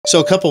So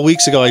a couple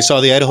weeks ago, I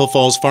saw the Idaho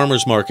Falls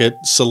Farmers Market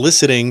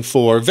soliciting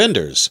for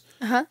vendors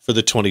for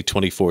the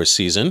 2024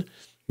 season.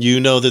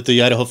 You know that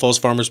the Idaho Falls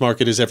Farmers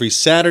Market is every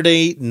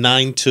Saturday,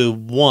 9 to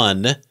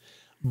 1.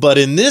 But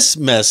in this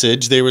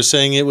message, they were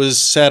saying it was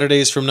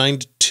Saturdays from 9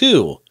 to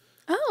 2,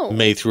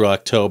 May through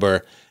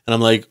October. And I'm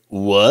like,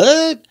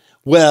 what?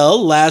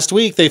 Well, last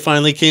week they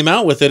finally came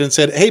out with it and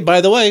said, hey, by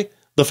the way,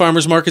 the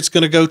farmers market's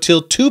going to go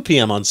till 2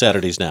 p.m. on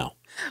Saturdays now.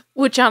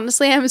 Which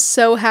honestly I'm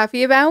so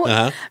happy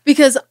about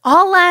because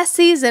all last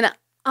season,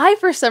 I,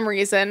 for some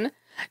reason,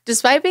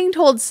 despite being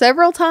told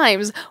several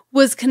times,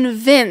 was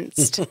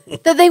convinced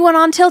that they went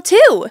on till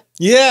 2.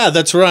 Yeah,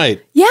 that's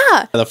right.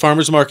 Yeah. The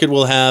farmers market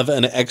will have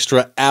an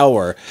extra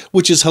hour,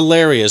 which is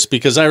hilarious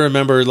because I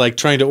remember like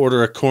trying to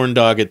order a corn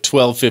dog at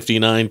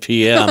 12:59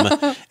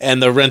 p.m.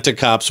 and the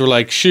rent-a-cops were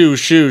like,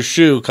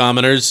 shoo,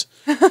 commoners,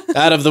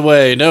 out of the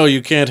way. No,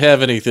 you can't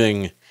have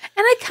anything.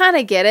 And I kind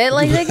of get it.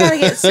 Like, they got to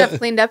get stuff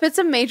cleaned up. It's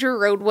a major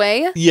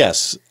roadway.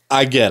 Yes,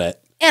 I get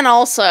it. And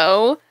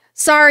also,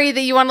 sorry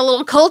that you want a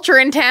little culture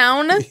in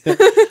town.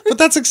 But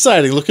that's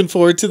exciting. Looking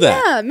forward to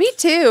that. Yeah, me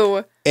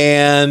too.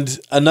 And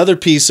another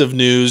piece of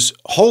news.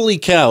 Holy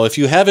cow, if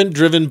you haven't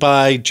driven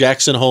by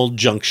Jackson Hole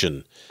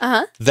Junction,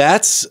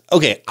 that's,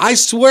 okay, I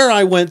swear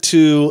I went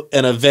to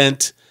an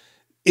event.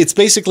 It's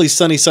basically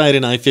Sunnyside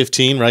and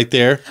I-15 right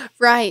there.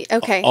 Right,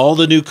 okay. All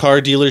the new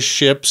car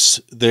dealerships.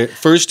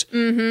 First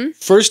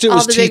it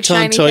was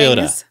Teton Toyota,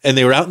 things. And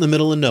they were out in the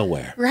middle of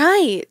nowhere.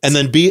 Right. And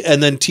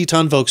then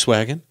Teton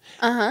Volkswagen.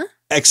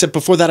 Except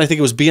before that, I think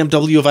it was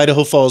BMW of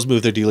Idaho Falls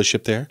moved their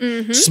dealership there.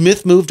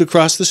 Smith moved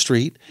across the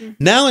street.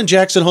 Now in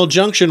Jackson Hole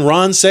Junction,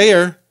 Ron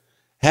Sayer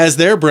has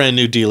their brand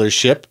new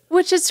dealership.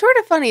 Which is sort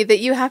of funny that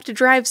you have to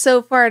drive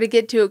so far to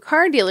get to a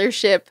car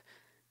dealership.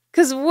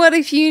 Because what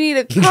if you need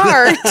a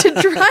car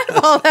to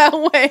drive all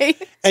that way?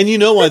 And you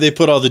know why they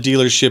put all the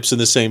dealerships in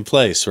the same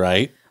place,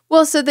 right?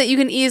 Well, so that you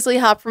can easily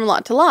hop from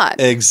lot to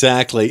lot.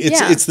 Exactly.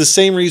 It's the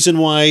same reason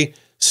why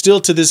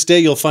still to this day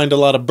you'll find a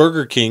lot of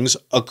Burger Kings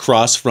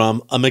across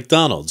from a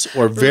McDonald's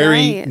or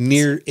very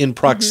near in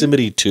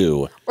proximity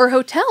to. Or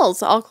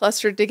hotels all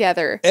clustered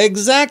together.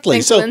 Exactly.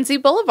 Like Lindsay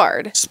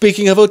Boulevard.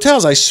 Speaking of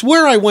hotels, I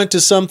swear I went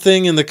to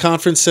something in the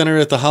conference center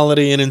at the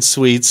Holiday Inn and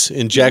Suites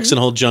in Jackson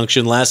Hole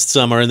Junction last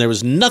summer and there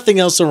was nothing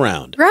else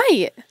around.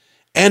 Right.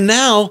 And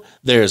now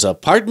there's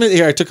apartment.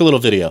 Here, I took a little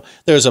video.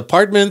 There's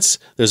apartments.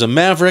 There's a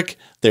Maverick.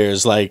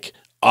 There's like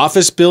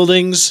office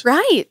buildings.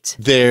 Right.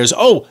 There's,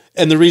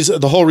 and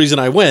the whole reason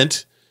I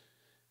went,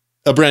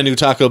 a brand new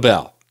Taco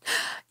Bell.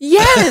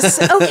 Yes.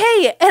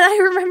 Okay. And I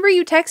remember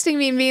you texting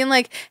me and being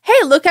like, hey,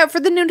 look out for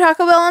the new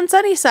Taco Bell on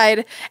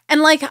Sunnyside. And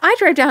like, I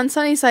drive down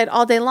Sunnyside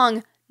all day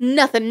long.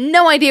 Nothing.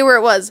 No idea where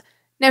it was.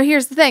 Now,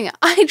 here's the thing.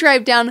 I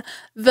drive down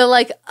the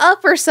like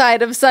upper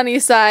side of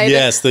Sunnyside.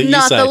 Yes, the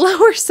east side. Not the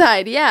lower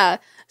side. Yeah.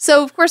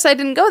 So, of course, I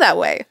didn't go that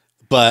way.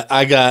 But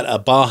I got a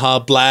Baja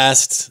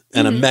Blast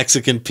and a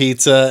Mexican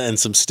pizza and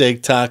some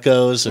steak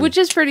tacos. Which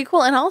is pretty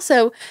cool. And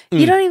also,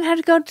 you don't even have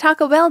to go to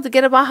Taco Bell to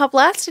get a Baja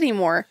Blast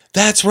anymore.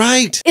 That's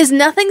right. Is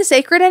nothing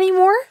sacred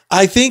anymore?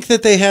 I think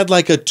that they had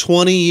like a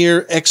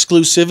 20-year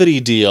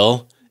exclusivity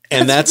deal.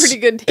 And that's a pretty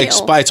good deal.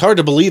 It's hard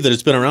to believe that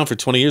it's been around for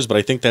 20 years, but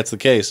I think that's the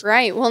case.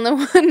 Right. Well,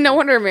 no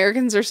wonder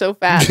Americans are so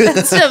fat.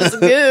 That stuff's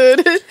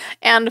good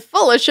and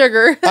full of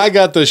sugar. I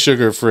got the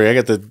sugar-free. I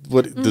got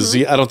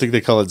the I don't think they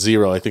call it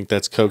zero. I think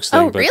that's Coke's thing.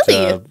 Oh,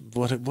 really?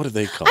 What do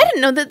they call it? I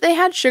didn't know that they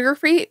had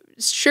sugar-free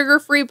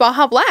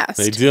Baja Blast.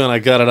 They do, and I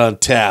got it on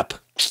tap.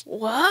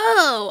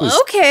 Whoa,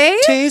 okay.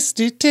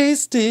 Tasty,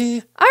 tasty.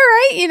 All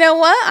right, you know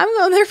what? I'm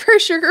going there for a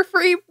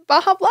sugar-free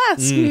Baja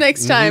Blast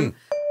next time.